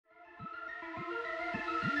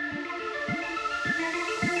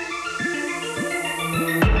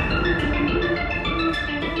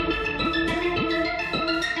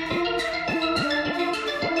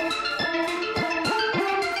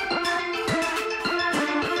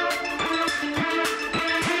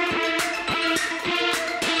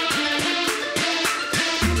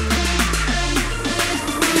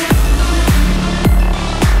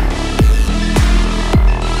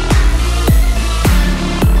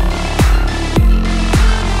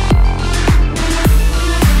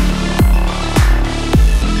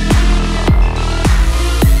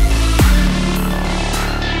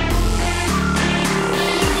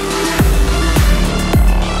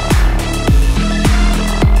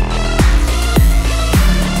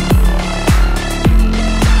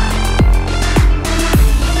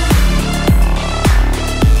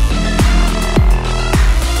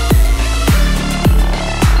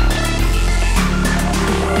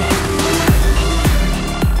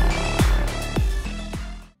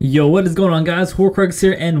Yo, what is going on, guys? Hoarcrux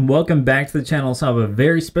here and welcome back to the channel. So I have a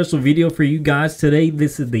very special video for you guys today.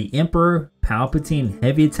 This is the Emperor Palpatine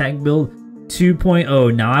Heavy Attack build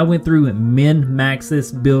 2.0. Now I went through min-max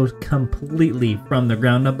this build completely from the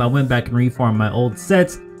ground up. I went back and reformed my old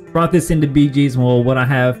sets, brought this into BGs. Well, what I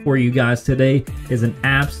have for you guys today is an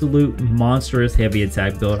absolute monstrous heavy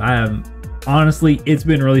attack build. Honestly, it's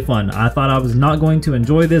been really fun. I thought I was not going to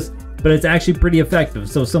enjoy this, but it's actually pretty effective.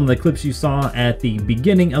 So some of the clips you saw at the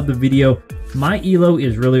beginning of the video, my elo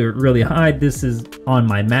is really high. This is on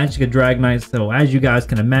my Magicka Dragonite, so as you guys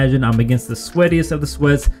can imagine, I'm against the sweatiest of the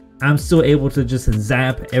sweats. I'm still able to just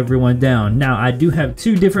zap everyone down. Now I do have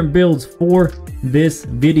two different builds for this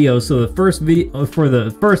video. So the first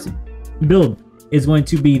build is going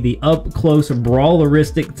to be the up close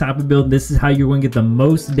brawleristic type of build. This is how you're going to get the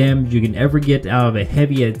most damage you can ever get out of a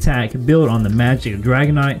heavy attack build on the Magicka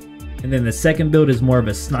Dragonite. And then the second build is more of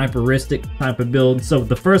a sniperistic type of build. So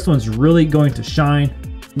the first one's really going to shine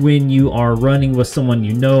when you are running with someone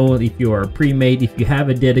you know, if you are pre-made, if you have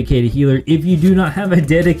a dedicated healer. If you do not have a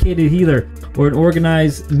dedicated healer or an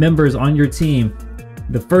organized members on your team,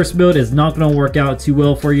 the first build is not going to work out too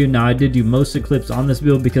well for you. Now I did do most of the clips on this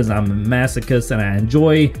build because I'm a masochist and I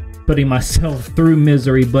enjoy putting myself through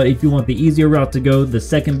misery. But if you want the easier route to go, the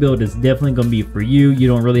second build is definitely going to be for you. You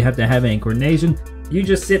don't really have to have any coordination. You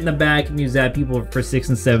just sit in the back and you zap people for 6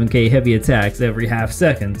 and 7k heavy attacks every half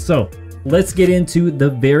second. So let's get into the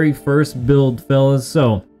very first build, fellas.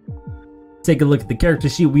 So take a look at the character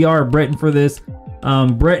sheet. We are Breton for this.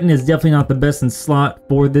 Breton is definitely not the best in slot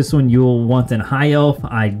for this one. You'll want an high elf,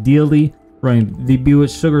 ideally running the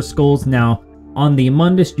Bewitched Sugar Skulls. Now on the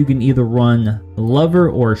Mundus, you can either run Lover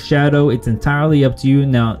or Shadow. It's entirely up to you.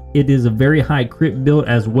 Now it is a very high crit build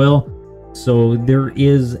as well, so there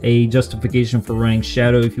is a justification for running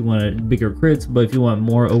Shadow if you want bigger crits, but if you want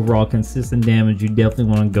more overall consistent damage, you definitely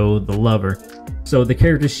want to go the Lover. So the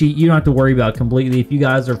character sheet, you don't have to worry about completely. If you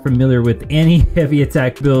guys are familiar with any heavy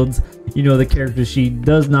attack builds, you know the character sheet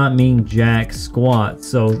does not mean jack squat.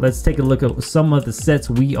 So let's take a look at some of the sets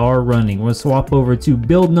we are running. We'll swap over to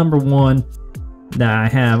build number 1 that I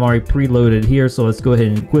have already preloaded here. So let's go ahead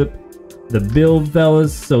and equip the build,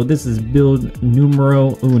 fellas. So this is build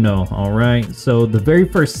numero uno. All right, so the very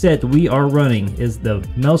first set we are running is the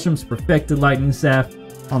Maelstrom's Perfected Lightning Staff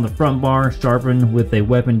on the front bar, sharpened with a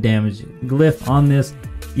weapon damage glyph on this.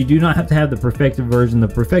 You do not have to have the perfected version. The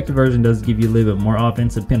perfected version does give you a little bit more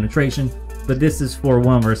offensive penetration, but this is for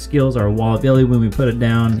one of our skills, our wall ability. When we put it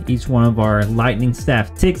down, each one of our lightning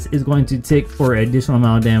staff ticks is going to tick for an additional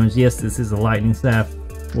amount of damage. Yes, this is a lightning staff,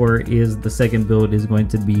 or is the second build is going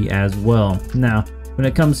to be as well. Now when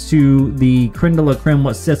it comes to the creme de la creme,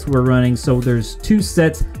 what sets we're running, so there's 2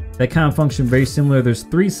 sets that kind of function very similar. There's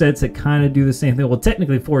 3 sets that kind of do the same thing. Well,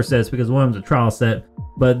 technically 4 sets because one of them's a trial set,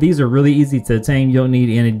 but these are really easy to attain. You don't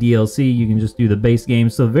need any DLC. You can just do the base game.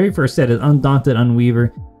 So the very first set is Undaunted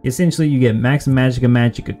Unweaver. Essentially you get max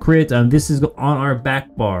Magicka crit. This is on our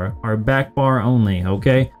back bar only.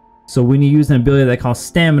 Okay, so when you use an ability that calls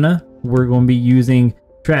Stamina, we're going to be using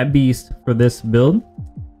Trap Beast for this build.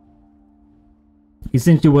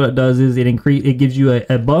 Essentially what it does is it gives you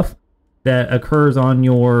a buff that occurs on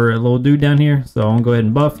your little dude down here. So I'm gonna go ahead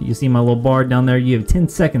and buff. You see my little bar down there. You have 10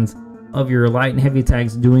 seconds of your light and heavy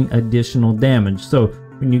attacks doing additional damage. So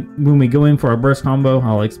when we go in for our burst combo,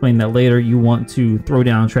 I'll explain that later, you want to throw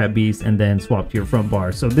down Trap Beast and then swap to your front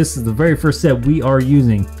bar. So this is the very first set we are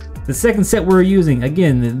using. The second set we're using,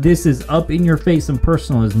 again, this is up in your face and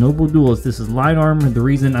personal, is Noble Duelist. This is light armor. The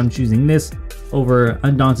reason I'm choosing this over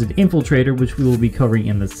Undaunted Infiltrator, which we will be covering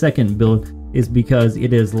in the second build, is because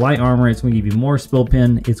it is light armor. It's going to give you more spell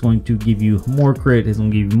pin, it's going to give you more crit, it's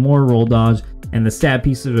going to give you more roll dodge, and the stat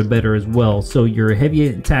pieces are better as well. So your heavy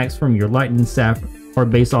attacks from your lightning staff are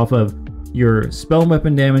based off of your spell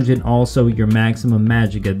weapon damage and also your maximum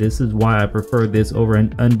Magicka. This is why I prefer this over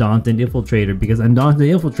an Undaunted Infiltrator, because Undaunted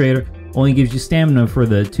Infiltrator only gives you stamina for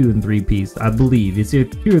the 2 and 3 piece. I believe it's 2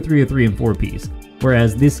 or 3 or 3 and 4 piece,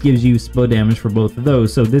 whereas this gives you spell damage for both of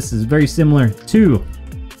those. So this is very similar to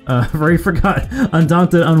I've already forgot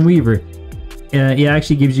Undaunted Unweaver. It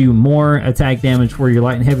actually gives you more attack damage for your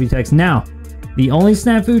light and heavy attacks. Now the only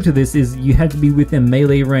snafu to this is you have to be within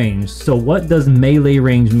melee range. So what does melee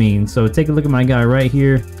range mean? So take a look at my guy right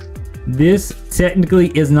here. This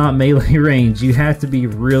technically is not melee range. You have to be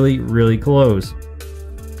really close.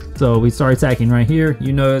 So we start attacking right here.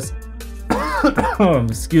 You notice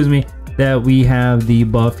excuse me, that we have the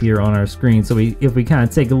buff here on our screen. So if we kind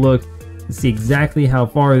of take a look and see exactly how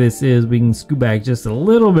far this is, we can scoot back just a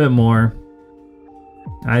little bit more.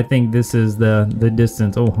 I think this is the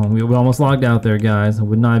distance. Oh, we almost logged out there, guys. It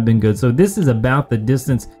would not have been good. So this is about the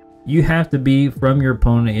distance you have to be from your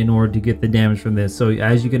opponent in order to get the damage from this. So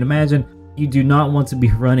as you can imagine, you do not want to be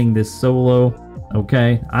running this solo.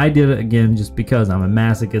 Okay, I did it again just because I'm a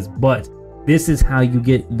masochist, but this is how you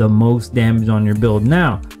get the most damage on your build.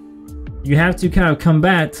 Now you have to kind of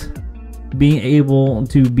combat being able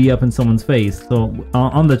to be up in someone's face. So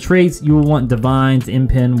on the traits, you will want divines,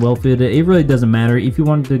 impen, well fitted. It really doesn't matter. If you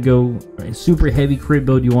want to go super heavy crit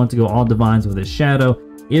build, you want to go all divines with a shadow.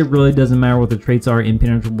 It really doesn't matter what the traits are.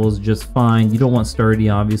 Impenetrable is just fine. You don't want sturdy,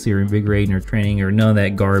 obviously, or invigorating, or training, or none of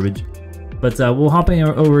that garbage. But we'll hop in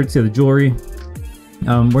over to the jewelry.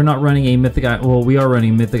 We're not running a mythic item. Well, we are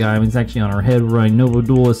running mythic item. It's actually on our head. We're running Noble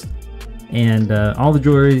Duelist. And all the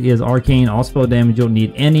jewelry is arcane, all spell damage. You don't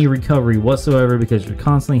need any recovery whatsoever because you're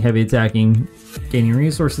constantly heavy attacking, gaining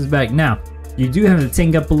resources back. Now, you do have to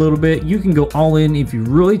tank up a little bit. You can go all in if you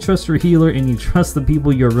really trust your healer and you trust the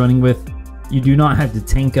people you're running with. You do not have to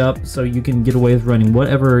tank up, so you can get away with running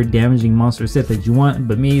whatever damaging monster set that you want.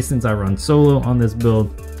 But me, since I run solo on this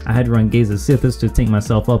build, I had to run Gaze of Sithis to tank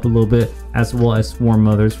myself up a little bit, as well as Swarm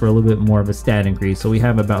Mothers for a little bit more of a stat increase. So we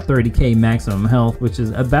have about 30k maximum health, which is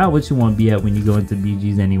about what you want to be at when you go into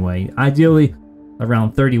BGs anyway. Ideally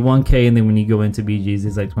around 31k, and then when you go into BGs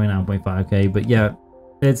it's like 29.5k. But yeah,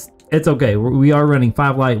 it's okay. We are running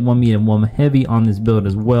 5 light, 1 medium, 1 heavy on this build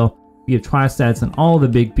as well. We have tri-stats and all the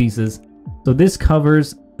big pieces. So this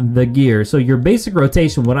covers the gear. So your basic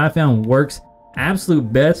rotation, what I found works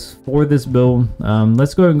absolute best for this build.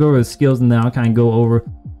 Let's go ahead and go over the skills, and then I'll kind of go over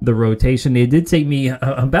the rotation. It did take me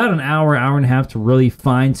about an hour and a half to really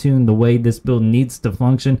fine-tune the way this build needs to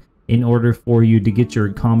function in order for you to get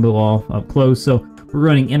your combo off up close. So we're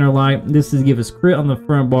running Inner Light. This is to give us crit on the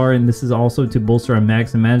front bar, and this is also to bolster our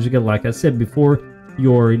max and magicka. Like I said before,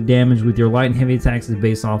 your damage with your light and heavy attacks is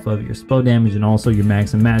based off of your spell damage and also your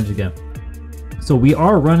max and magicka. So we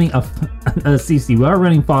are running a CC. We are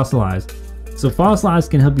running Fossilized. So Fossilized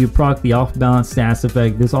can help you proc the off-balance stats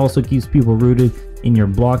effect. This also keeps people rooted in your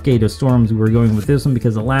blockade of storms. We're going with this one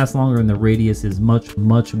because it lasts longer and the radius is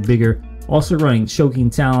much bigger. Also running Choking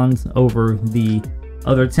Talons over the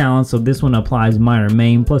other talents. So this one applies minor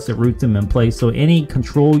main, plus it roots them in place. So any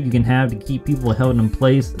control you can have to keep people held in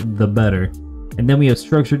place, the better. And then we have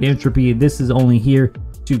Structured Entropy. This is only here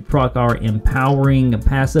to proc our empowering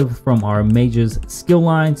passive from our mage's skill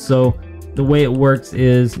line. So the way it works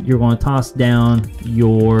is you're going to toss down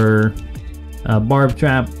your barb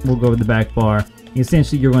trap. We'll go over the back bar.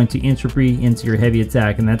 Essentially, you're going to entropy into your heavy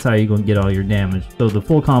attack, and that's how you're going to get all your damage. So the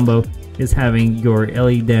full combo is having your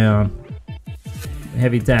LE down,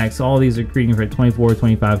 heavy attacks. So all these are creating for 24,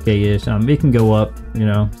 25k ish. It can go up, you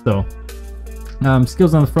know. So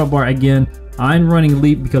skills on the front bar again. I'm running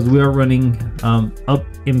leap because we are running up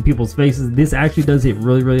in people's faces. This actually does hit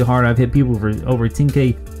really hard. I've hit people for over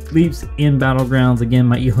 10k leaps in battlegrounds. Again,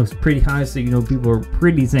 my elo is pretty high, so you know people are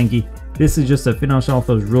pretty tanky. This is just to finish off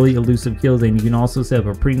those really elusive kills, and you can also set up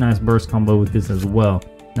a pretty nice burst combo with this as well.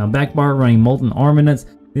 Now back bar running Molten Armaments.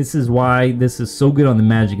 This is why this is so good on the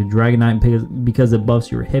magic of Dragonite, because it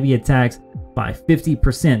buffs your heavy attacks by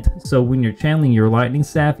 50%. So when you're channeling your lightning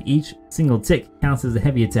staff, each single tick counts as a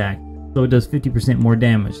heavy attack. So it does 50% more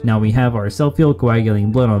damage. Now we have our self-heal,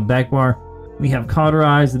 Coagulating Blood on the back bar. We have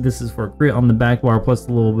Cauterize, and this is for crit on the back bar, plus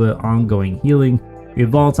a little bit ongoing healing. We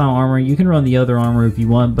have Volatile Armor. You can run the other armor if you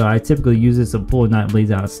want, but I typically use this to pull Night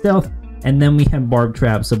Blades out of stealth. And then we have Barb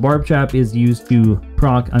Trap. So Barb Trap is used to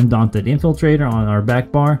proc Undaunted Infiltrator on our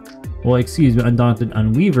back bar. Well, excuse me, Undaunted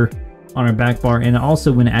Unweaver on our back bar. And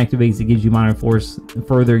also when it activates, it gives you Minor Force,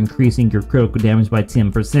 further increasing your critical damage by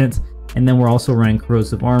 10%. And then we're also running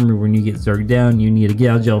Corrosive Armor. When you get Zerg down, you need a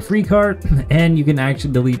Galgel free card, and you can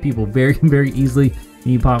actually delete people very easily.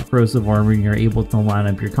 When you pop Corrosive Armor, and you're able to line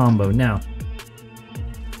up your combo. Now,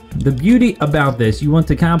 the beauty about this, you want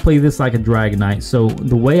to kind of play this like a Dragonite. So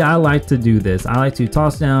the way I like to do this, I like to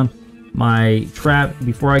toss down my trap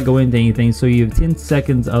before I go into anything. So you have 10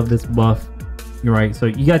 seconds of this buff. You're right. So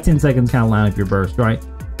you got 10 seconds to kind of line up your burst, right?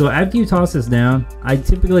 So after you toss this down, I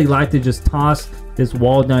typically like to just toss this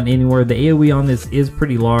wall down anywhere. The AoE on this is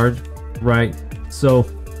pretty large, right? So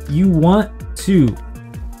you want to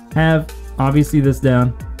have obviously this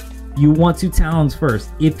down. You want to Talons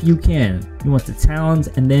first if you can. You want to Talons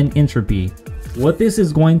and then Entropy. What this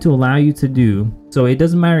is going to allow you to do, so it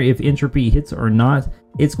doesn't matter if Entropy hits or not,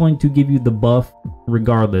 it's going to give you the buff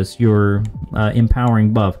regardless, your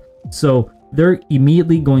empowering buff. So they're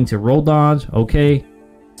immediately going to roll dodge, okay?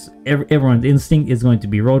 Everyone's instinct is going to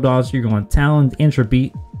be roll dodge. You're going to Talon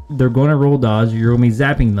Entropy. They're going to roll dodge. You're going to be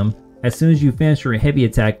zapping them. As soon as you finish your heavy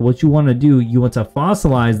attack, what you want to do, you want to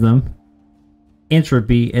fossilize them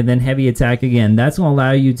entropy, and then heavy attack again. That's going to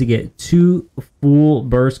allow you to get 2 full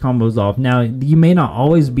burst combos off. Now, you may not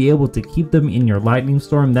always be able to keep them in your lightning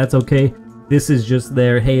storm. That's okay. This is just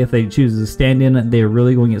there. Hey, if they choose to stand in it, they're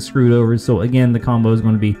really going to get screwed over. So again, the combo is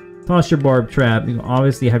going to be toss your barb trap. You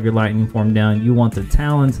obviously have your lightning form down. You want the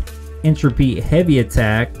talons, entropy, heavy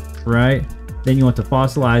attack, right? Then you want to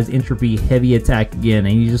fossilize, entropy, heavy attack again.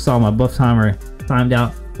 And you just saw my buff timer timed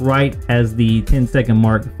out right as the 10-second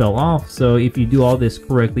mark fell off. So if you do all this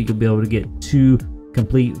correctly, you'll be able to get 2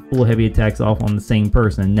 complete full heavy attacks off on the same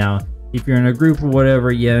person. Now, if you're in a group or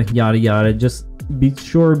whatever, yeah, yada yada, just be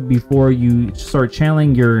sure before you start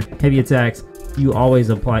channeling your heavy attacks, you always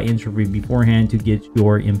apply entropy beforehand to get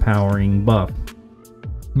your empowering buff.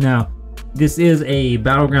 Now, this is a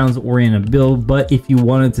battlegrounds oriented build, but if you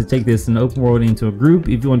wanted to take this in open world into a group,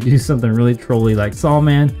 if you want to do something really trolly like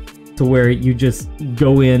Sawman, to where you just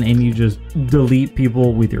go in and you just delete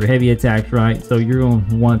people with your heavy attacks, right? So you're going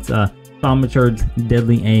to want Thaumaturge's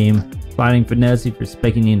deadly aim, fighting finesse if you're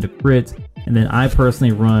specking into crits, and then I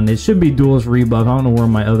personally run, it should be duelist rebuff. I don't know where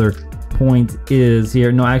my other point is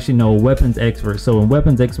here. No, actually no, weapons expert. So in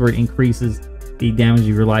weapons expert increases the damage of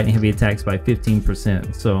your light and heavy attacks by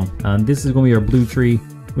 15%. So this is going to be our blue tree.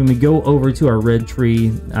 When we go over to our red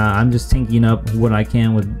tree, I'm just tanking up what I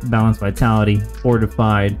can with balanced vitality,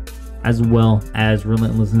 fortified, as well as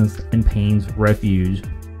relentlessness and pain's refuge.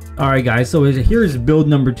 Alright guys, so here's build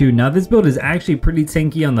number 2. Now this build is actually pretty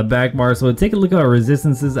tanky on the back bar, so take a look at our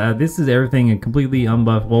resistances. This is everything completely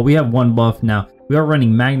unbuffed. Well, we have 1 buff now. We are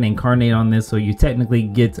running Magna Incarnate on this, so you technically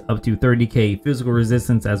get up to 30k physical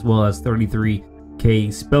resistance as well as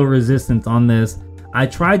 33k spell resistance on this. I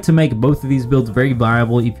tried to make both of these builds very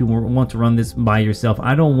viable if you want to run this by yourself.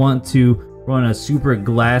 I don't want to run a super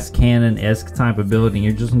glass cannon-esque type of build and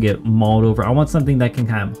you're just gonna get mauled over. I want something that can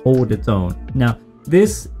kind of hold its own. Now,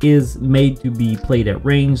 this is made to be played at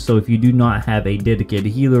range, so if you do not have a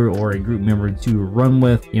dedicated healer or a group member to run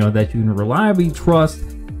with, you know, that you can reliably trust,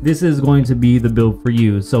 this is going to be the build for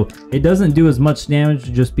you. So it doesn't do as much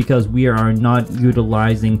damage just because we are not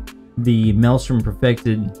utilizing the Maelstrom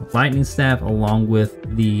Perfected Lightning Staff along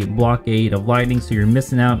with the Blockade of Lightning, so you're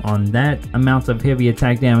missing out on that amount of heavy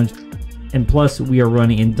attack damage. And plus we are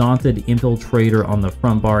running Undaunted Infiltrator on the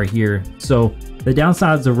front bar here. So the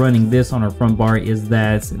downsides of running this on our front bar is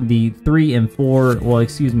that the 3 and 4, well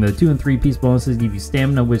excuse me, the 2 and 3 piece bonuses give you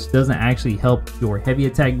stamina, which doesn't actually help your heavy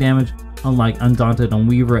attack damage, unlike Undaunted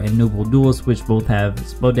Unweaver and Noble Duelist, which both have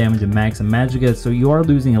spell damage and max and magicka. So you are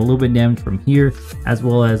losing a little bit damage from here, as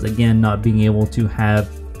well as again not being able to have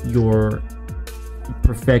your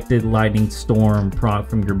Perfected Lightning Storm proc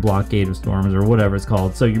from your Blockade of Storms or whatever it's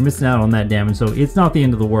called. So you're missing out on that damage, so it's not the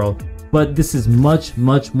end of the world, but this is much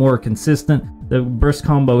more consistent. The burst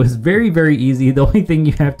combo is very easy. The only thing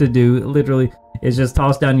you have to do literally is just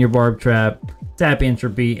toss down your barb trap, tap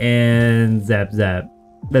entropy, and zap.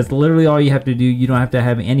 That's literally all you have to do. You don't have to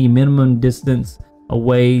have any minimum distance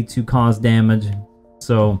away to cause damage.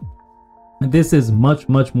 So this is much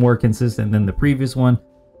more consistent than the previous one.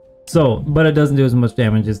 So, but it doesn't do as much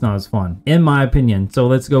damage. It's not as fun, in my opinion. So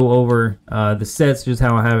let's go over the sets, just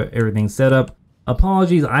how I have everything set up.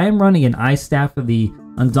 Apologies, I am running an ice staff of the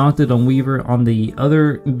Undaunted Unweaver. On the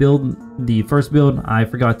other build, the first build, I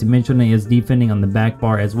forgot to mention it is defending on the back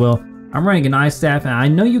bar as well. I'm running an ice staff, and I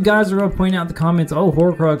know you guys are going to point out in the comments, oh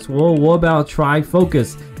Hoarcrux, well what about try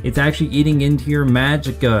focus? It's actually eating into your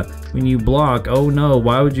magicka when you block. Oh no,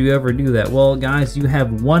 why would you ever do that? Well guys, you have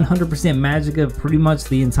 100% magicka pretty much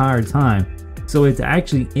the entire time. So it's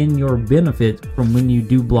actually in your benefit from when you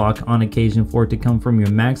do block on occasion for it to come from your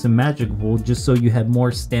max and magic pool, just so you have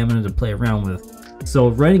more stamina to play around with. So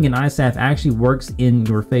running an ice staff actually works in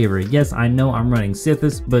your favor. Yes, I know I'm running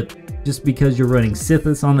Sithis, but just because you're running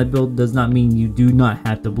Sithis on the build does not mean you do not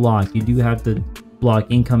have to block. You do have to block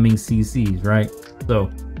incoming CCs, right? So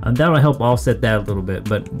that'll help offset that a little bit,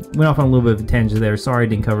 but went off on a little bit of a tangent there. Sorry I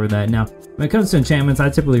didn't cover that. Now, when it comes to enchantments, I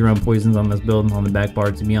typically run poisons on this build on the back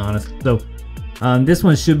bar, to be honest. So this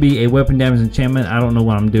one should be a weapon damage enchantment. I don't know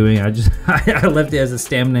what I'm doing. I just I left it as a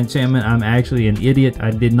stamina enchantment. I'm actually an idiot. I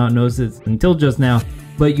did not notice it until just now.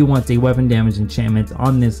 But you want a weapon damage enchantment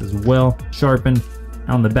on this as well. Sharpen.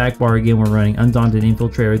 On the back bar again, we're running Undaunted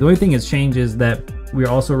Infiltrator. The only thing that's changed is that we're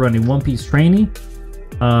also running one piece training.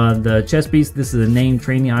 The chest piece, this is a named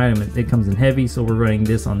training item. It comes in heavy, so we're running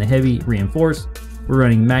this on the heavy reinforced. We're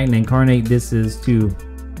running Magna Incarnate. This is to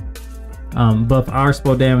buff our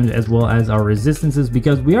spell damage as well as our resistances,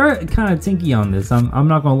 because we are kind of tinky on this. I'm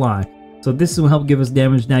not gonna lie. So this will help give us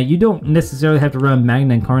damage. Now you don't necessarily have to run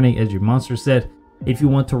Magna Incarnate as your monster set. if you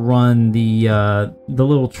want to run the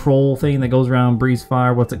little troll thing that goes around breeze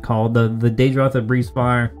fire, what's it called, the Daedroth that breeze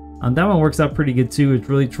fire, that one works out pretty good too. It's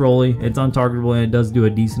really trolly, it's untargetable, and it does do a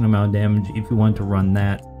decent amount of damage if you want to run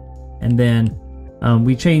that. And then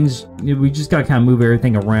we just gotta kind of move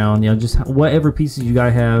everything around, you know, just whatever pieces you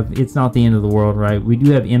gotta have. It's not the end of the world, right? We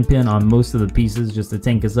do have impin on most of the pieces just to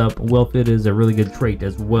tank us up. Well fit is a really good trait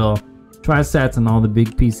as well. Tri-stats on all the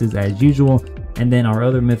big pieces as usual. And then our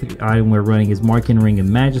other mythic item we're running is Marking Ring of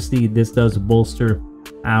Majesty. This does bolster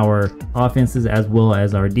our offenses as well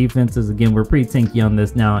as our defenses. Again, we're pretty tanky on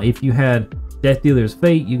this. Now, if you had Death Dealer's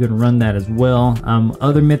Fate, you can run that as well.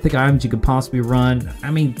 Other mythic items you could possibly run,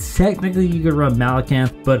 I mean, technically you could run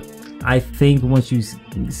Malacanth, but I think once you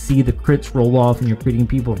see the crits roll off and you're critting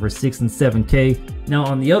people for 6 and 7k. Now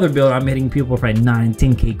on the other build, I'm hitting people for like 9 and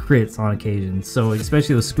 10k crits on occasion. So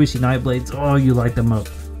especially those squishy Nightblades, oh, you light them up.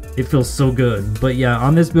 It feels so good. But yeah,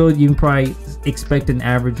 on this build, you can probably expect an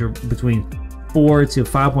average of between 4 to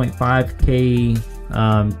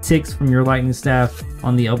 5.5k ticks from your lightning staff,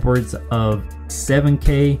 on the upwards of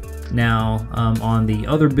 7k. Now on the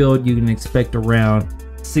other build, you can expect around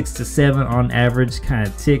 6 to 7 on average kind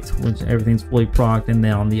of ticks, which everything's fully procced. And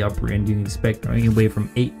then on the upper end, you can expect anyway from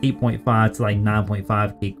 8.5 to like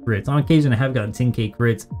 9.5k crits. On occasion, I have gotten 10k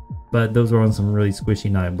crits, but those are on some really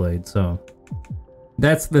squishy Nightblades. So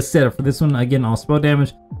that's the setup for this one. Again, all spell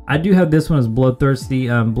damage. I do have this one as Bloodthirsty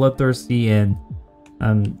and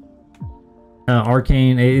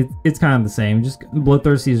Arcane. It's kind of the same. Just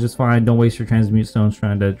Bloodthirsty is just fine. Don't waste your transmute stones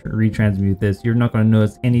trying to retransmute this. You're not going to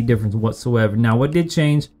notice any difference whatsoever. Now, what did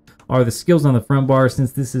change are the skills on the front bar.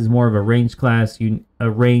 Since this is more of a range class, a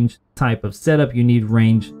range type of setup, you need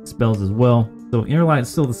range spells as well. So Inner Light is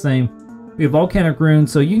still the same. We have Volcanic Rune,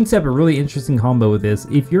 so you can set up a really interesting combo with this.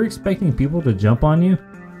 If you're expecting people to jump on you,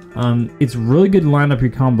 it's really good to line up your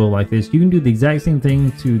combo like this. You can do the exact same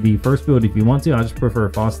thing to the first build if you want to. I just prefer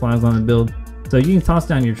Fossilize on the build. So you can toss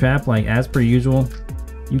down your trap like as per usual.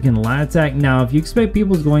 You can light attack. Now, if you expect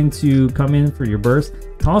people's going to come in for your burst,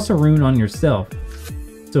 toss a rune on yourself.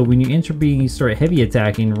 So when you entropy and you start heavy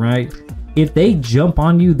attacking, right? If they jump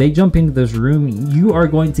on you, they jump into this room, you are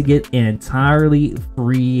going to get an entirely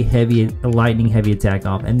free lightning heavy attack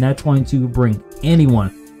off, and that's going to bring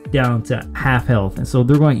anyone down to half health, and so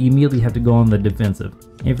they're going to immediately have to go on the defensive.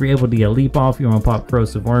 If you're able to get a leap off, you want to pop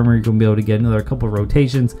corrosive armor, you're going to be able to get another couple of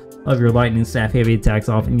rotations of your lightning staff heavy attacks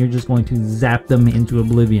off, and you're just going to zap them into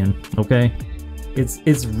oblivion. Okay,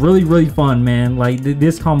 it's really fun, man. Like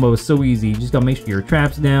this combo is so easy. You just gotta make sure your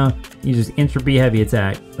traps down. You just entropy heavy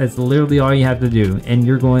attack. That's literally all you have to do, and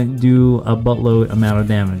you're going to do a buttload amount of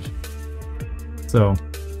damage. So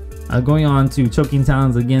going on to Choking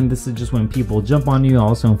Talons. Again, this is just when people jump on you.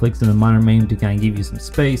 Also inflicts a minor maim to kind of give you some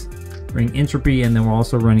space. Bring entropy, and then we're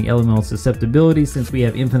also running elemental susceptibility. Since we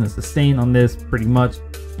have infinite sustain on this, pretty much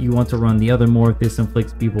you want to run the other morph. This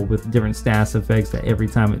inflicts people with different status effects at every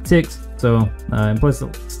time it ticks. So and plus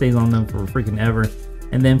it stays on them for freaking ever.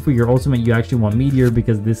 And then for your ultimate, you actually want meteor,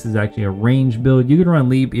 because this is actually a range build. You can run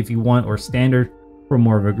leap if you want, or standard for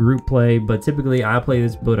more of a group play, but typically I play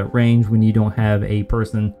this build at range when you don't have a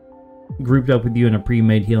person grouped up with you in a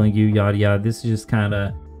pre-made healing you, yada yada. This is just kind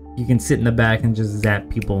of, you can sit in the back and just zap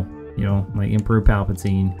people, you know, like Emperor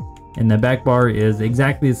Palpatine. And the back bar is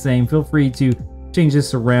exactly the same. Feel free to change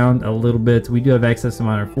this around a little bit. We do have access to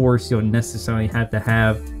minor force. You don't necessarily have to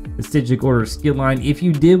have the Stygic Order skill line. If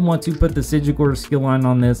you did want to put the Stygic Order skill line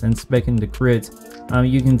on this and spec into crits,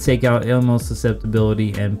 you can take out elemental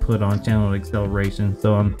susceptibility and put on channel acceleration.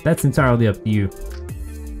 So that's entirely up to you.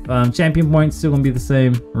 Champion points still gonna be the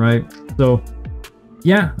same, right? So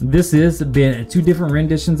yeah, this has been 2 different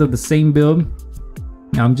renditions of the same build.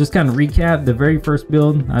 Just kind of recap, the very first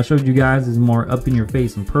build I showed you guys is more up in your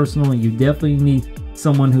face and personal. You definitely need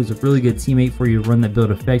someone who's a really good teammate for you to run that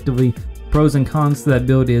build effectively. Pros and cons to that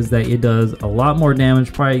build is that it does a lot more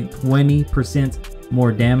damage, probably 20%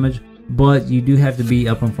 more damage, but you do have to be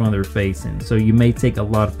up in front of their face, and so you may take a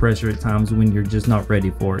lot of pressure at times when you're just not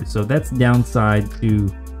ready for it. So that's downside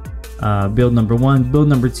to build number 1. Build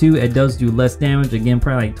number 2, it does do less damage, again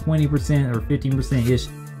probably like 20% or 15% ish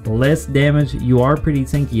less damage. You are pretty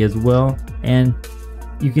tanky as well, and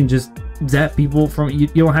you can just zap people from you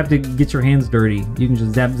don't have to get your hands dirty. You can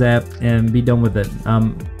just zap and be done with it.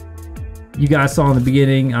 You guys saw in the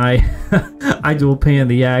beginning I dual pan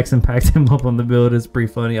the axe and packed him up on the build. It's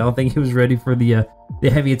pretty funny. I don't think he was ready for the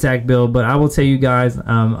heavy attack build, but I will tell you guys,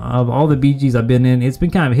 of all the BGs I've been in, it's been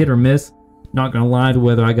kind of hit or miss, not gonna lie, to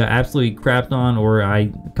whether I got absolutely crapped on or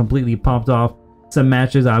I completely popped off. Some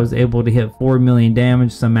matches I was able to hit 4 million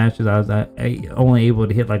damage. Some matches I was only able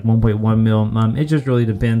to hit like 1.1 mil. It just really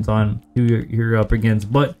depends on who you're up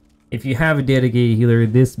against. But if you have a dedicated healer,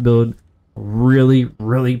 this build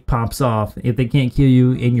really pops off. If they can't kill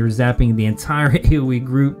you and you're zapping the entire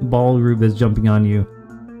AoE ball group that's jumping on you,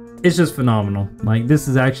 it's just phenomenal. Like, this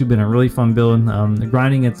has actually been a really fun build. The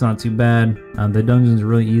grinding, it's not too bad. The dungeons are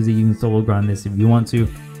really easy. You can solo grind this if you want to.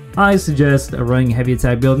 I suggest running a heavy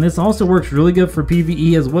attack build, and this also works really good for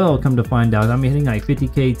PvE as well. Come to find out, I'm hitting like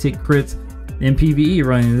 50k tick crits in PvE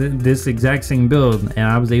running this exact same build, and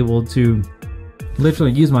I was able to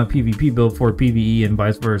literally use my PvP build for PvE and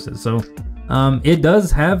vice versa. So it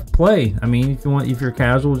does have play. I mean, if you're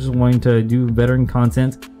casual, just wanting to do veteran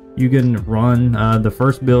content, you can run the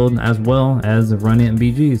first build as well as run it in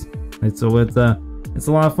BGs. And so it's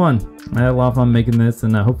a lot of fun. I had a lot of fun making this,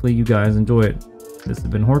 and hopefully you guys enjoy it. This has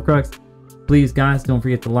been Hoarcrux. Please, guys, don't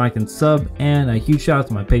forget to like and sub, and a huge shout out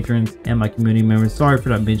to my patrons and my community members. Sorry for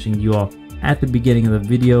not mentioning you all at the beginning of the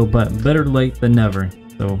video, but better late than never.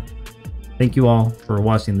 So thank you all for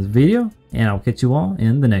watching this video, and I'll catch you all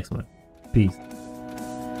in the next one. Peace.